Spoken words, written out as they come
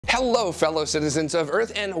Hello, fellow citizens of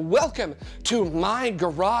Earth, and welcome to my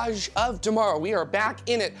Garage of Tomorrow. We are back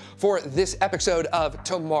in it for this episode of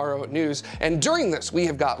Tomorrow News. And during this, we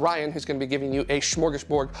have got Ryan, who's going to be giving you a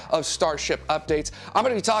smorgasbord of Starship updates. I'm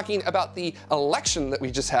going to be talking about the election that we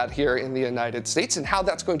just had here in the United States and how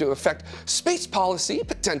that's going to affect space policy,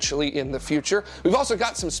 potentially in the future. We've also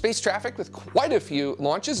got some space traffic with quite a few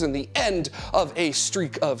launches and the end of a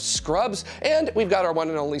streak of scrubs. And we've got our one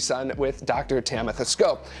and only son with Dr. Tamitha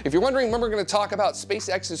Skov. If you're wondering when we're going to talk about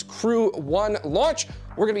SpaceX's Crew 1 launch,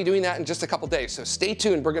 we're going to be doing that in just a couple days, so stay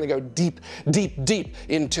tuned. We're going to go deep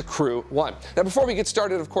into Crew 1. Now, before we get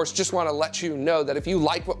started, of course, just want to let you know that if you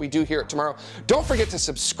like what we do here at Tomorrow, don't forget to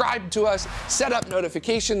subscribe to us, set up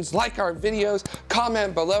notifications, like our videos,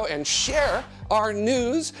 comment below, and share our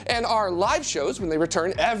news and our live shows when they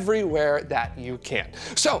return everywhere that you can.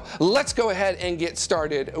 So let's go ahead and get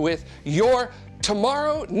started with your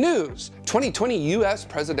Tomorrow News 2020 U.S.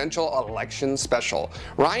 Presidential Election Special.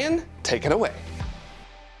 Ryan, take it away.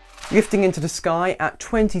 Lifting into the sky at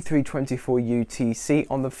 23:24 UTC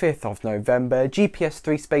on the 5th of November, GPS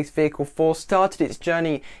SV Space Vehicle 4 started its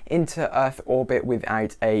journey into Earth orbit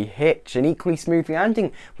without a hitch. An equally smooth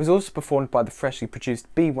landing was also performed by the freshly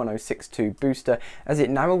produced B1062 booster as it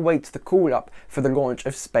now awaits the call-up for the launch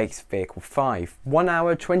of Space Vehicle 5. 1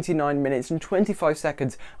 hour, 29 minutes and 25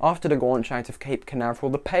 seconds after the launch out of Cape Canaveral,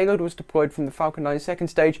 the payload was deployed from the Falcon 9 second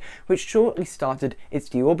stage, which shortly started its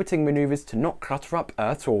deorbiting maneuvers to not clutter up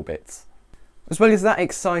Earth's orbit. As well as that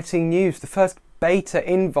exciting news, the first beta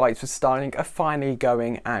invites for Starlink are finally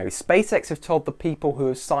going out. SpaceX have told the people who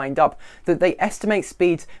have signed up that they estimate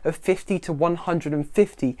speeds of 50 to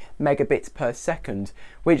 150 megabits per second,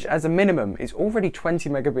 which as a minimum is already 20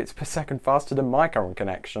 megabits per second faster than my current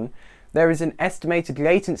connection. There is an estimated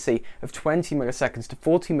latency of 20 milliseconds to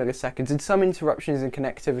 40 milliseconds, and some interruptions in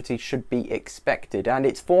connectivity should be expected. And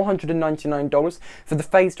it's $499 for the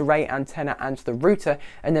phased array antenna and the router,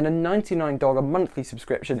 and then a $99 monthly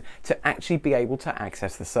subscription to actually be able to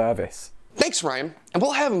access the service. Thanks, Ryan. And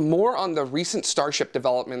we'll have more on the recent Starship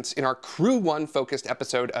developments in our Crew 1 focused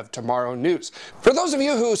episode of Tomorrow News. For those of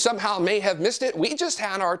you who somehow may have missed it, we just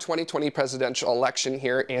had our 2020 presidential election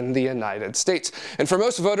here in the United States. And for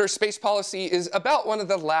most voters, space policy is about one of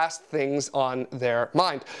the last things on their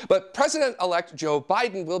mind. But President-elect Joe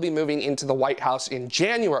Biden will be moving into the White House in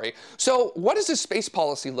January. So what does his space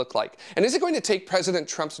policy look like? And is it going to take President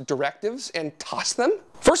Trump's directives and toss them?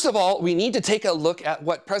 First of all, we need to take a look at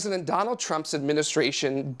what President Donald Trump's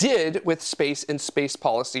administration did with space and space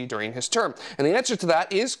policy during his term. And the answer to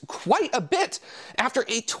that is quite a bit. After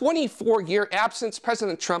a 24-year absence,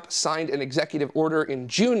 President Trump signed an executive order in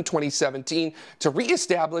June 2017 to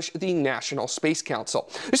reestablish the National Space Council.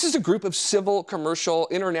 This is a group of civil, commercial,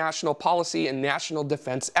 international policy, and national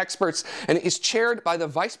defense experts, and it is chaired by the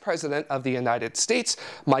Vice President of the United States,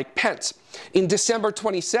 Mike Pence. In December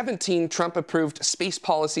 2017, Trump approved Space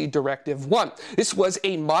Policy Directive 1. This was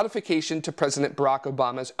a modification to President Barack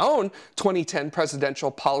Obama's own 2010 Presidential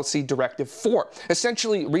Policy Directive 4,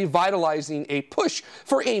 essentially revitalizing a push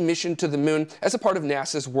for a mission to the moon as a part of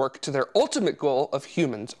NASA's work to their ultimate goal of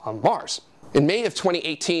humans on Mars. In May of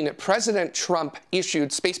 2018, President Trump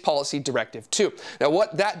issued Space Policy Directive 2. Now,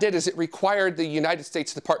 what that did is it required the United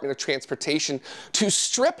States Department of Transportation to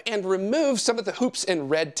strip and remove some of the hoops and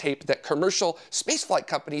red tape that commercial spaceflight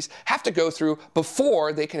companies have to go through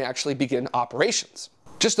before they can actually begin operations.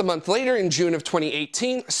 Just a month later, in June of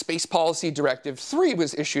 2018, Space Policy Directive 3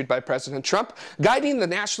 was issued by President Trump, guiding the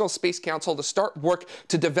National Space Council to start work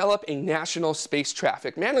to develop a national space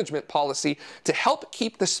traffic management policy to help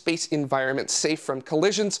keep the space environment safe from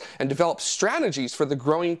collisions and develop strategies for the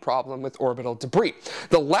growing problem with orbital debris.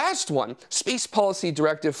 The last one, Space Policy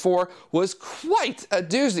Directive 4, was quite a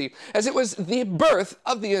doozy, as it was the birth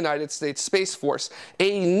of the United States Space Force,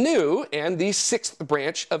 a new and the sixth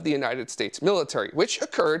branch of the United States military, which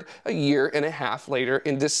occurred a year and a half later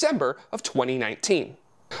in December of 2019.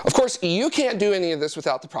 Of course, you can't do any of this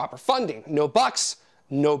without the proper funding. No bucks,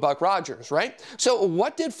 no Buck Rogers, right? So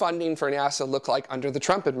what did funding for NASA look like under the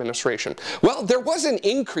Trump administration? Well, there was an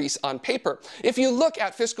increase on paper. If you look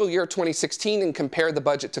at fiscal year 2016 and compare the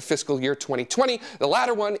budget to fiscal year 2020, the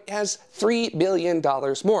latter one has $3 billion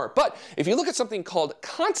more. But if you look at something called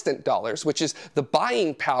constant dollars, which is the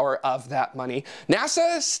buying power of that money,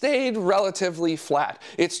 NASA stayed relatively flat.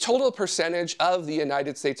 Its total percentage of the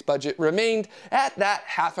United States budget remained at that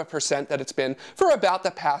 0.5% that it's been for about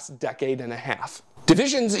the past decade and a half.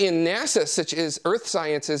 Divisions in NASA, such as earth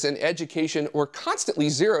sciences and education, were constantly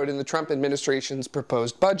zeroed in the Trump administration's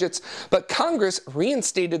proposed budgets, but Congress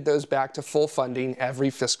reinstated those back to full funding every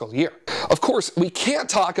fiscal year. Of course, we can't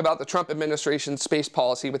talk about the Trump administration's space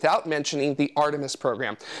policy without mentioning the Artemis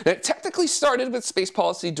program. And it technically started with Space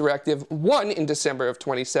Policy Directive 1 in December of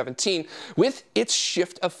 2017, with its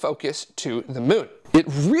shift of focus to the moon. It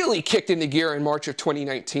really kicked into gear in March of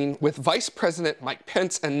 2019 with Vice President Mike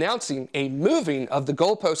Pence announcing a moving of the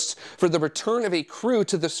goalposts for the return of a crew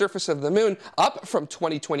to the surface of the moon up from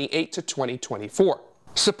 2028 to 2024.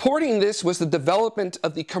 Supporting this was the development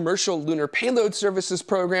of the Commercial Lunar Payload Services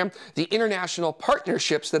Program, the international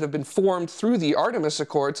partnerships that have been formed through the Artemis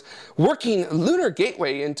Accords, working Lunar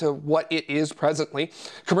Gateway into what it is presently,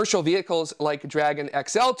 commercial vehicles like Dragon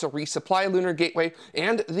XL to resupply Lunar Gateway,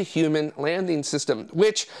 and the Human Landing System,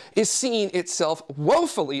 which is seeing itself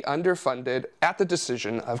woefully underfunded at the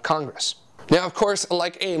decision of Congress. Now, of course,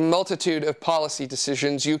 like a multitude of policy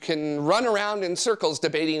decisions, you can run around in circles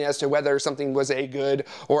debating as to whether something was a good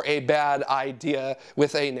or a bad idea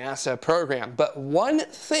with a NASA program. But one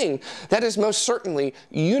thing that is most certainly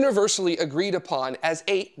universally agreed upon as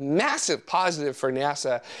a massive positive for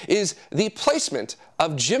NASA is the placement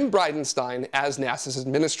of Jim Bridenstine as NASA's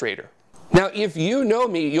administrator. Now, if you know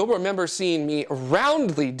me, you'll remember seeing me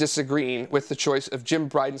roundly disagreeing with the choice of Jim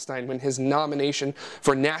Bridenstine when his nomination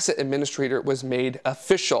for NASA administrator was made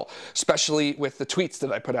official, especially with the tweets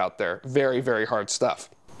that I put out there. Very, very hard stuff.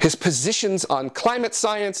 His positions on climate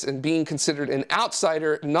science and being considered an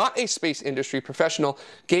outsider, not a space industry professional,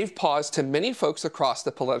 gave pause to many folks across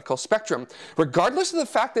the political spectrum, regardless of the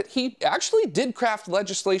fact that he actually did craft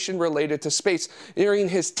legislation related to space during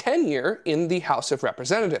his tenure in the House of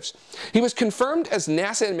Representatives. He was confirmed as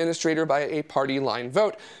NASA administrator by a party line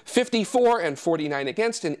vote, 54 and 49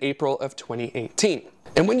 against, in April of 2018.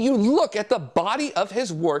 And when you look at the body of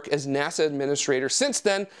his work as NASA administrator since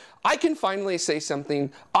then, I can finally say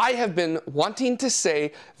something I have been wanting to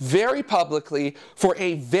say very publicly for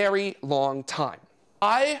a very long time.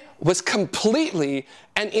 I was completely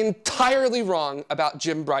and entirely wrong about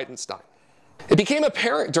Jim Bridenstine. It became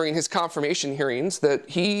apparent during his confirmation hearings that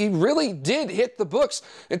he really did hit the books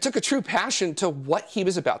and took a true passion to what he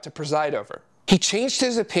was about to preside over. He changed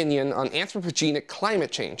his opinion on anthropogenic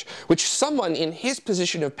climate change, which someone in his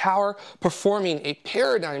position of power performing a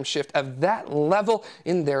paradigm shift of that level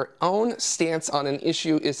in their own stance on an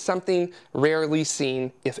issue is something rarely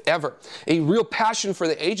seen, if ever. A real passion for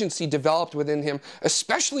the agency developed within him,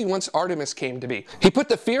 especially once Artemis came to be. He put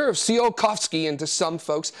the fear of Tsiolkovsky into some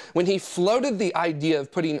folks when he floated the idea of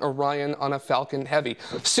putting Orion on a Falcon Heavy.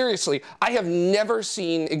 Seriously, I have never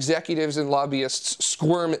seen executives and lobbyists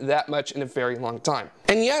squirm that much in a very long time.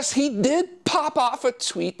 And yes, he did pop off a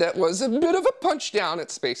tweet that was a bit of a punch down at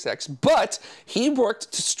SpaceX, but he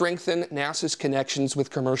worked to strengthen NASA's connections with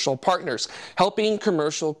commercial partners, helping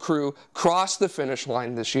commercial crew cross the finish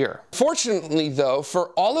line this year. Fortunately, though, for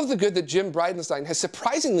all of the good that Jim Bridenstine has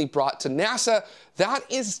surprisingly brought to NASA, that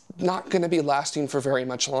is not going to be lasting for very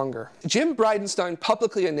much longer. Jim Bridenstine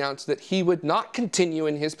publicly announced that he would not continue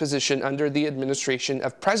in his position under the administration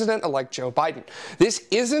of President-elect Joe Biden. This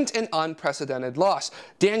isn't an unprecedented loss.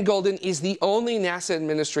 Dan Golden is the only NASA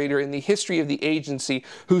administrator in the history of the agency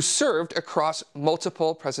who served across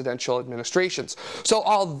multiple presidential administrations. So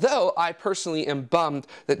although I personally am bummed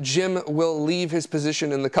that Jim will leave his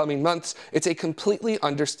position in the coming months, it's a completely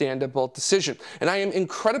understandable decision. And I am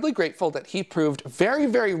incredibly grateful that he proved very,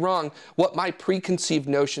 very wrong what my preconceived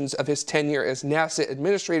notions of his tenure as NASA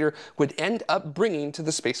administrator would end up bringing to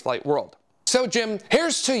the spaceflight world. So Jim,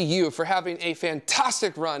 here's to you for having a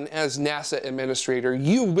fantastic run as NASA administrator.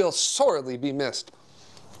 You will sorely be missed.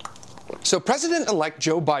 So President-elect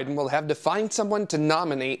Joe Biden will have to find someone to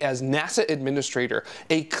nominate as NASA administrator,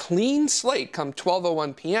 a clean slate come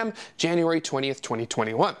 12:01 p.m. January 20th,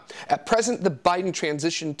 2021. At present, the Biden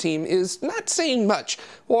transition team is not saying much,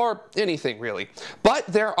 or anything really. But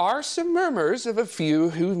there are some murmurs of a few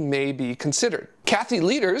who may be considered. Kathy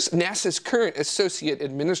Lueders, NASA's current Associate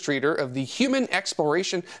Administrator of the Human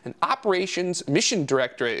Exploration and Operations Mission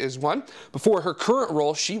Directorate, is one. Before her current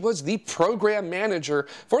role, she was the Program Manager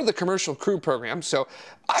for the Commercial Crew Program, so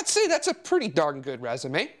I'd say that's a pretty darn good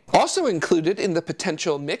resume. Also included in the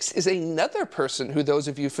potential mix is another person who those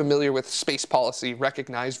of you familiar with space policy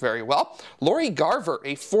recognize very well, Lori Garver,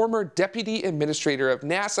 a former Deputy Administrator of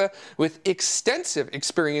NASA with extensive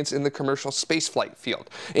experience in the commercial spaceflight field.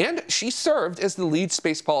 And she served as the lead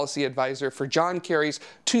space policy advisor for John Kerry's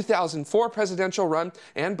 2004 presidential run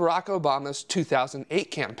and Barack Obama's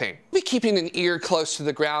 2008 campaign. We'll be keeping an ear close to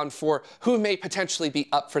the ground for who may potentially be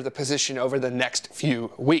up for the position over the next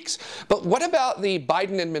few weeks. But what about the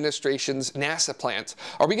Biden administration's NASA plans?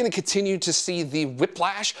 Are we going to continue to see the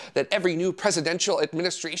whiplash that every new presidential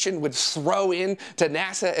administration would throw in to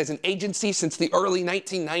NASA as an agency since the early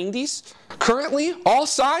 1990s? Currently, all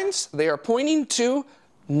signs, they are pointing to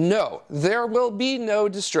no, there will be no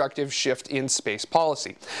destructive shift in space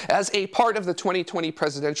policy. As a part of the 2020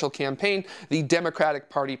 presidential campaign, the Democratic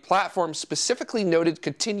Party platform specifically noted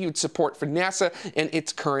continued support for NASA and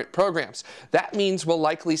its current programs. That means we'll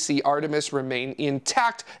likely see Artemis remain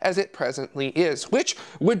intact as it presently is, which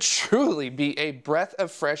would truly be a breath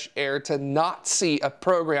of fresh air to not see a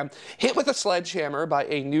program hit with a sledgehammer by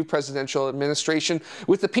a new presidential administration,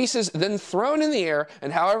 with the pieces then thrown in the air,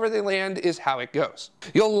 and however they land is how it goes.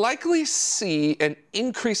 You'll likely see an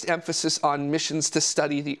increased emphasis on missions to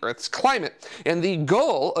study the Earth's climate, and the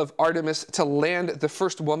goal of Artemis to land the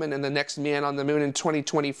first woman and the next man on the moon in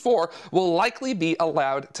 2024 will likely be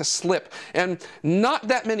allowed to slip. And not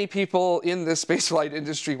that many people in the spaceflight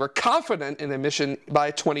industry were confident in a mission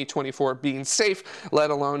by 2024 being safe,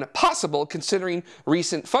 let alone possible, considering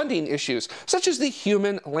recent funding issues, such as the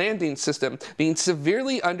Human Landing System being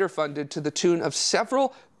severely underfunded to the tune of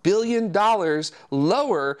several $billion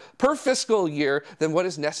lower per fiscal year than what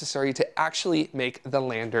is necessary to actually make the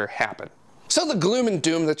lander happen. So the gloom and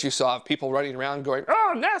doom that you saw of people running around going,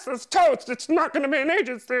 "Oh, NASA's toast, it's not going to be an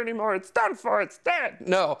agency anymore, it's done for, it's dead."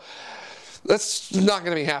 No. That's not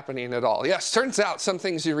going to be happening at all. Yes, turns out some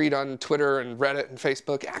things you read on Twitter and Reddit and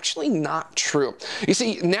Facebook actually not true. You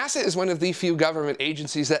see, NASA is one of the few government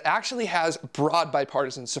agencies that actually has broad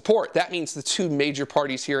bipartisan support. That means the two major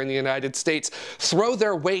parties here in the United States throw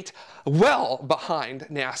their weight well behind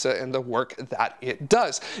NASA and the work that it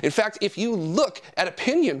does. In fact, if you look at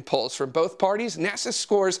opinion polls from both parties, NASA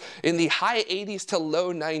scores in the high 80s to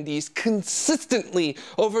low 90s consistently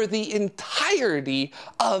over the entirety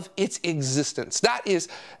of its existence. That is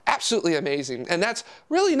absolutely amazing, and that's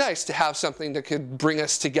really nice to have something that could bring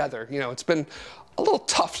us together. You know, it's been a little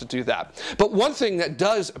tough to do that. But one thing that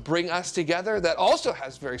does bring us together that also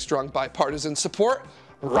has very strong bipartisan support: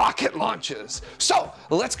 rocket launches. So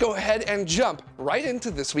let's go ahead and jump right into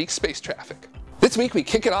this week's space traffic. This week we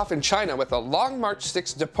kick it off in China with a Long March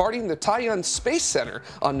 6 departing the Taiyuan Space Center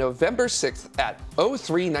on November 6th at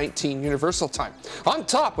 03:19 Universal Time. On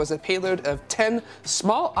top was a payload of 10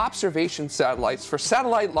 small observation satellites for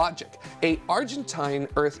Satellite Logic, a Argentine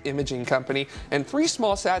Earth imaging company, and 3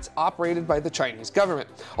 small sats operated by the Chinese government.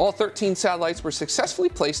 All 13 satellites were successfully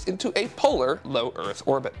placed into a polar low Earth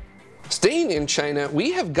orbit. Staying in China,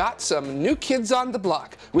 we have got some new kids on the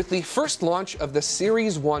block with the first launch of the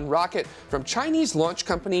Series 1 rocket from Chinese launch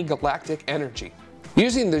company Galactic Energy.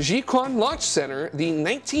 Using the Jiuquan Launch Center, the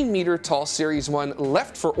 19-meter tall Series 1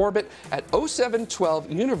 left for orbit at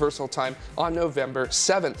 07:12 Universal Time on November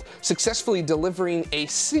 7th, successfully delivering a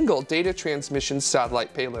single data transmission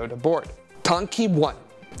satellite payload aboard, Tongqi 1,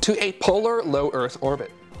 to a polar low Earth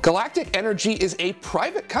orbit. Galactic Energy is a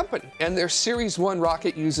private company, and their Series 1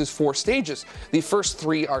 rocket uses 4 stages. The first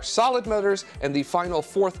 3 are solid motors, and the final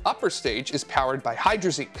 4th upper stage is powered by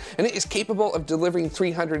hydrazine, and it is capable of delivering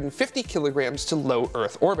 350 kilograms to low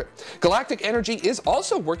Earth orbit. Galactic Energy is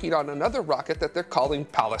also working on another rocket that they're calling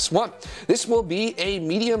Pallas 1. This will be a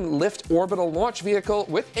medium lift orbital launch vehicle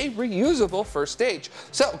with a reusable first stage.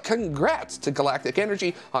 So congrats to Galactic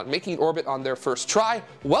Energy on making orbit on their first try.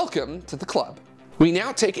 Welcome to the club. We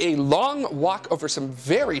now take a long walk over some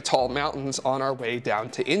very tall mountains on our way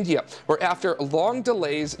down to India, where after long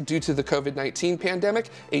delays due to the COVID-19 pandemic,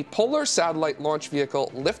 a polar satellite launch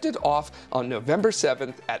vehicle lifted off on November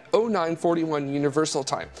 7th at 09:41 Universal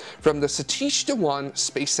Time from the Satish Dhawan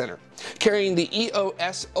Space Center. Carrying the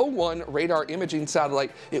EOS-01 radar imaging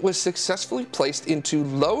satellite, it was successfully placed into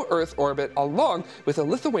low Earth orbit along with a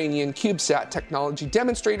Lithuanian CubeSat technology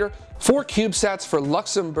demonstrator, 4 CubeSats for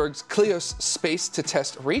Luxembourg's Kleos Space to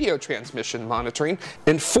test radio transmission monitoring,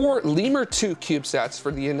 and 4 Lemur 2 CubeSats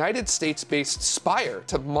for the United States-based Spire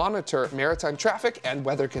to monitor maritime traffic and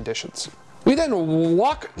weather conditions. We then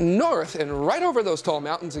walk north and right over those tall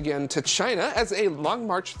mountains again to China as a Long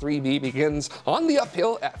March 3B begins on the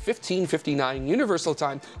uphill at 15:59 Universal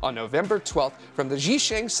Time on November 12th from the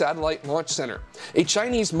Xichang Satellite Launch Center. A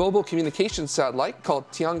Chinese mobile communications satellite called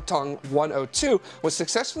Tiangtong 102 was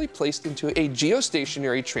successfully placed into a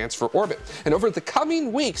geostationary transfer orbit, and over the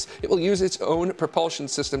coming weeks it will use its own propulsion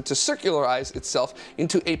system to circularize itself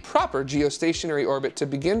into a proper geostationary orbit to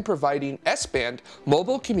begin providing S-band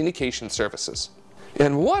mobile communication services.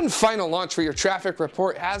 And one final launch for your traffic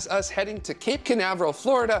report has us heading to Cape Canaveral,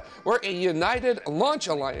 Florida, where a United Launch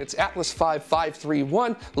Alliance Atlas V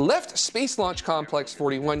 531 left Space Launch Complex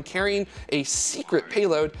 41 carrying a secret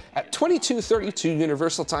payload at 22:32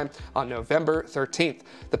 Universal Time on November 13th.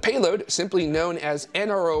 The payload, simply known as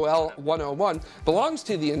NROL 101, belongs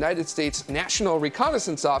to the United States National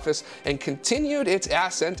Reconnaissance Office and continued its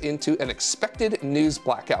ascent into an expected news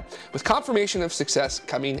blackout, with confirmation of success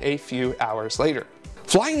coming a few hours later.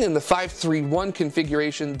 Flying in the 531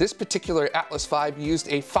 configuration, this particular Atlas V used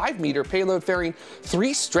a 5-meter payload carrying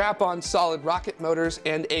 3 strap-on solid rocket motors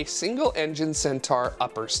and a single-engine Centaur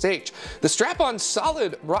upper stage. The strap-on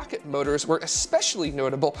solid rocket motors were especially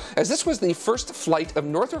notable as this was the first flight of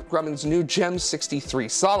Northrop Grumman's new GEM 63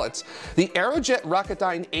 solids. The Aerojet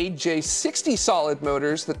Rocketdyne AJ60 solid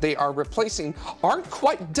motors that they are replacing aren't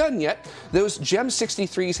quite done yet. Those GEM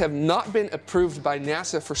 63s have not been approved by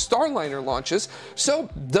NASA for Starliner launches, so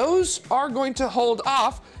those are going to hold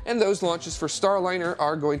off, and those launches for Starliner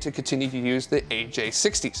are going to continue to use the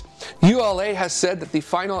AJ60s. ULA has said that the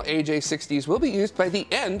final AJ60s will be used by the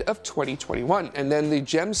end of 2021, and then the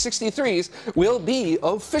GEM 63s will be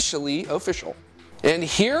officially official. And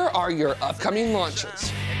here are your upcoming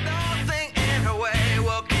launches. Nothing in her way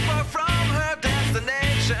will keep her from her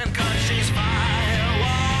destination, 'cause she's fire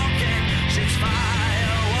walking, she's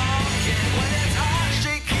fire walking. When it's hot,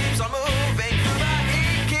 she keeps on moving, through the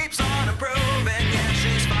heat keeps on improving, yeah,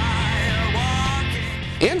 she's fire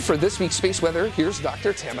walking. And for this week's space weather, here's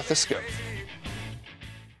Dr. Tamitha Skov.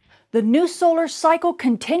 The new solar cycle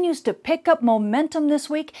continues to pick up momentum this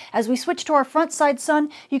week. As we switch to our front side sun,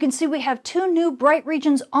 you can see we have 2 new bright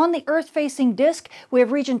regions on the Earth-facing disk. We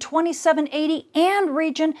have region 2780 and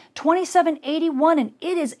region 2781, and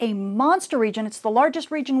it is a monster region. It's the largest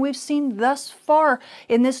region we've seen thus far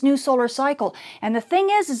in this new solar cycle. And the thing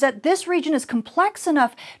is that this region is complex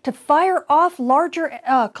enough to fire off larger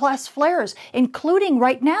class flares, including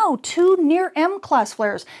right now 2 near M class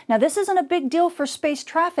flares. Now, this isn't a big deal for space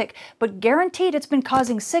traffic, but guaranteed it's been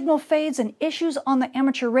causing signal fades and issues on the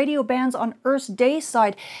amateur radio bands on Earth's day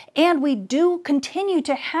side. And we do continue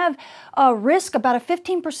to have a risk, about a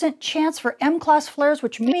 15% chance for M-class flares,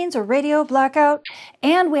 which means a radio blackout.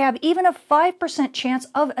 And we have even a 5% chance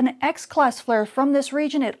of an X-class flare from this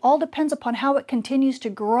region. It all depends upon how it continues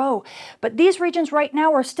to grow. But these regions right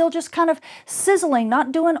now are still just kind of sizzling,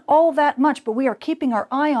 not doing all that much, but we are keeping our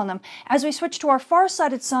eye on them. As we switch to our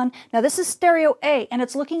far-sighted sun, now this is stereo A, and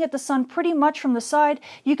it's looking at the sun pretty much from the side.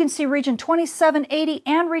 You can see region 2780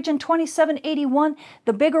 and region 2781,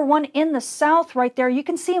 the bigger one in the south right there. You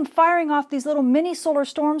can see them firing off these little mini solar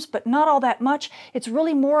storms, but not all that much. It's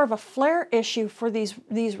really more of a flare issue for these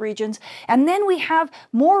regions. And then we have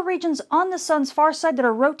more regions on the sun's far side that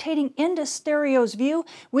are rotating into stereo's view.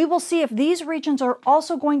 We will see if these regions are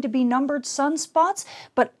also going to be numbered sunspots,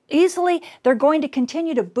 but easily they're going to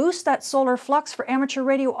continue to boost that solar flux for amateur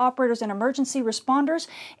radio operators and emergency responders.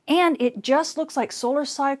 And it just looks like solar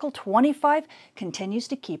cycle 25 continues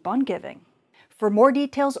to keep on giving. For more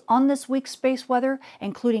details on this week's space weather,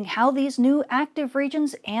 including how these new active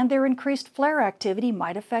regions and their increased flare activity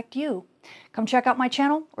might affect you, come check out my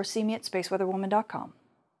channel or see me at spaceweatherwoman.com.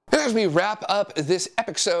 And as we wrap up this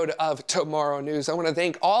episode of Tomorrow News, I want to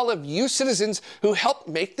thank all of you citizens who helped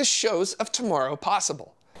make the shows of tomorrow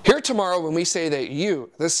possible. Here tomorrow, when we say that you,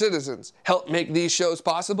 the citizens, help make these shows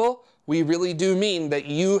possible, we really do mean that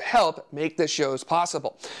you help make the shows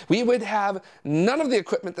possible. We would have none of the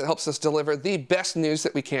equipment that helps us deliver the best news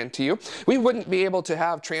that we can to you. We wouldn't be able to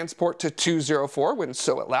have transport to 204 when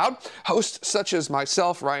so allowed. Hosts such as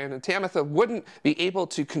myself, Ryan, and Tamitha wouldn't be able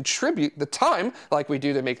to contribute the time like we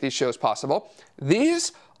do to make these shows possible.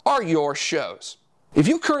 These are your shows. If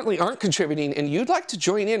you currently aren't contributing and you'd like to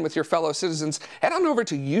join in with your fellow citizens, head on over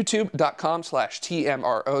to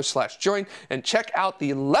youtube.com/TMRO/join and check out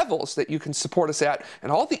the levels that you can support us at and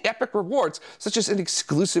all the epic rewards, such as an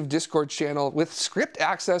exclusive Discord channel with script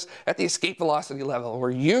access at the escape velocity level, where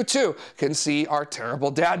you too can see our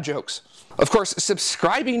terrible dad jokes. Of course,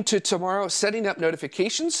 subscribing to Tomorrow, setting up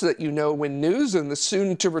notifications so that you know when news and the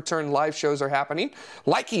soon-to-return live shows are happening,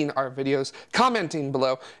 liking our videos, commenting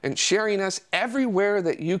below, and sharing us everywhere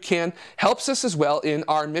that you can helps us as well in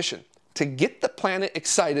our mission to get the planet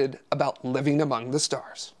excited about living among the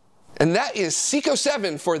stars. And that is Seco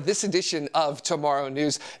 7 for this edition of Tomorrow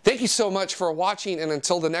News. Thank you so much for watching, and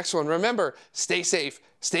until the next one, remember, stay safe,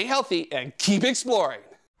 stay healthy, and keep exploring.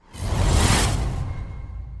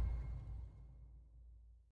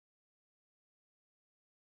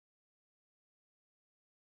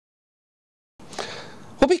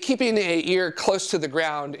 We'll be keeping an ear close to the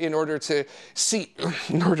ground in order to see.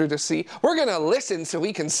 We're gonna listen so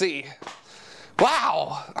we can see.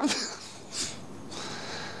 Wow.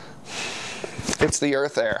 It's the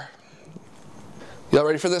Earth Air. Y'all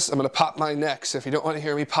ready for this? I'm gonna pop my neck, so if you don't want to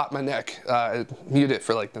hear me pop my neck, mute it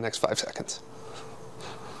for like the next 5 seconds.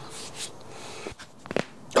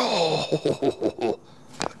 Oh,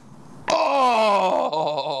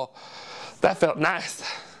 oh, that felt nice.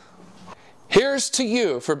 Here's to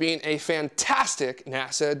you for being a fantastic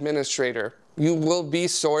NASA administrator. You will be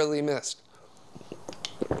sorely missed.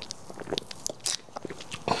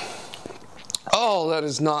 Oh, that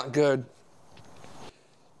is not good.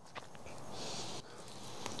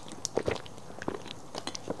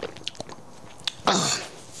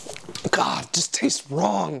 God, it just tastes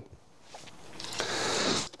wrong.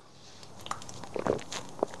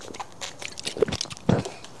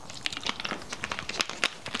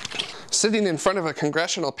 Sitting in front of a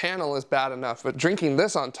congressional panel is bad enough, but drinking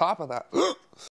this on top of that.